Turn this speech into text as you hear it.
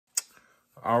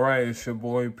All right, it's your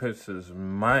boy Pistons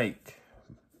Mike,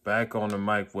 back on the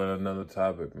mic with another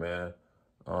topic, man.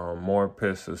 More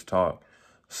Pistons talk.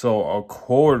 So,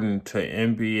 according to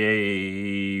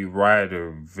NBA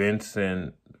writer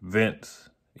Vincent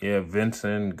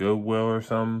Goodwill or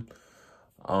something,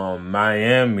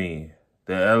 Miami,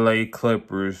 the LA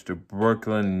Clippers, the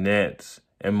Brooklyn Nets,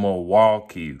 and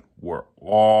Milwaukee were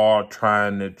all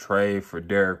trying to trade for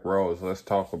Derrick Rose. Let's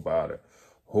talk about it.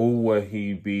 Who would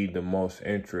he be the most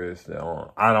interested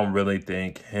on? I don't really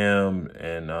think him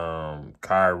and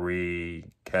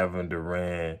Kyrie, Kevin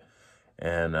Durant,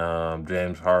 and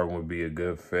James Harden would be a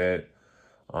good fit.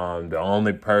 The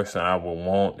only person I would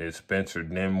want is Spencer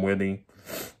Dinwiddie.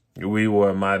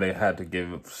 Might have had to give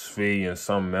Svi and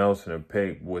something else in a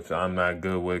pick, which I'm not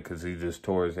good with because he just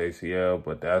tore his ACL.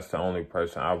 But that's the only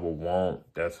person I would want.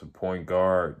 That's a point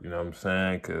guard, you know what I'm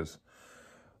saying? Because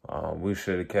we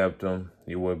should have kept him.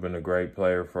 He would have been a great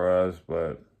player for us.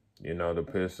 But, you know, the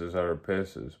Pistons are the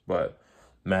Pistons. But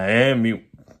Miami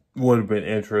would have been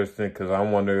interesting because I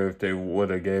wonder if they would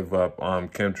have gave up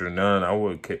Kendra Nunn. I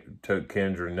would have took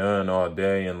Kendra Nunn all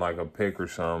day and like a pick or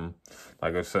something,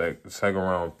 like a second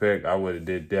round pick. I would have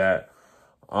did that.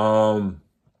 The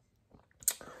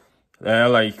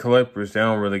LA Clippers, they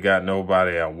don't really got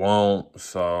nobody I want,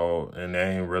 so, and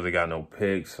they ain't really got no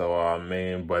picks, so I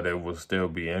mean, but it would still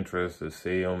be interesting to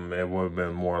see them. It would have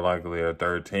been more likely a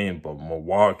third team, but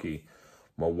Milwaukee,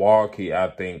 I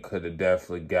think, could have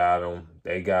definitely got them.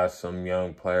 They got some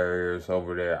young players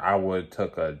over there. I would have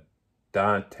took a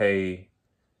Dante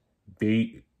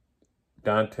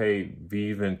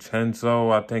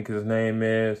Vincenzo, I think his name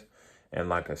is, and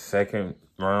like a second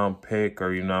round pick,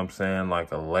 or you know what I'm saying,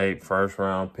 like a late first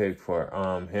round pick for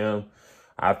him.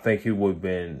 I think he would have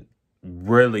been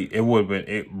really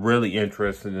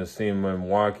interesting to see him in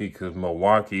Milwaukee because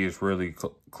Milwaukee is really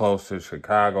close to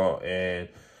Chicago, and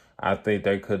I think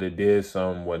they could have did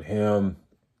something with him,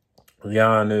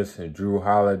 Giannis, and Drew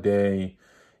Holiday.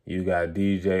 You got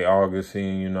DJ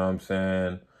Augustine, you know what I'm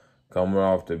saying, coming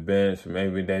off the bench.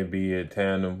 Maybe they be a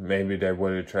tandem. Maybe they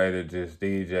would have traded just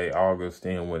DJ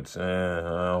Augustine, which I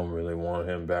don't really want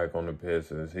him back on the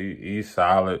Pistons. He's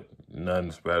solid,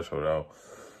 nothing special though.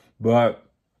 But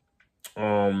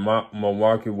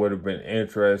Milwaukee would have been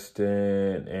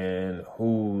interesting. And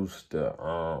who's the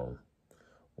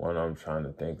one I'm trying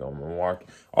to think of? Milwaukee.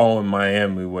 Oh, and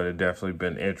Miami would have definitely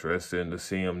been interesting to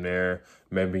see him there.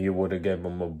 Maybe he would have given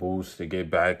him a boost to get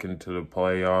back into the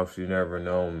playoffs. You never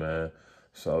know, man.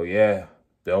 So, yeah,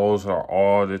 those are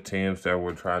all the teams that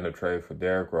were trying to trade for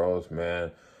Derrick Rose,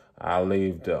 man. I'll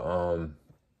leave the,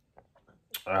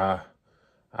 I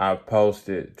try to post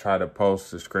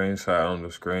the screenshot on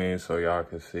the screen so y'all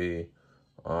can see.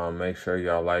 Make sure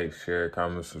y'all like, share,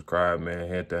 comment, subscribe, man.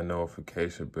 Hit that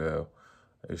notification bell.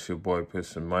 It's your boy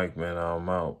Piston Mike, man. I'm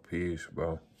out. Peace,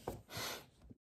 bro.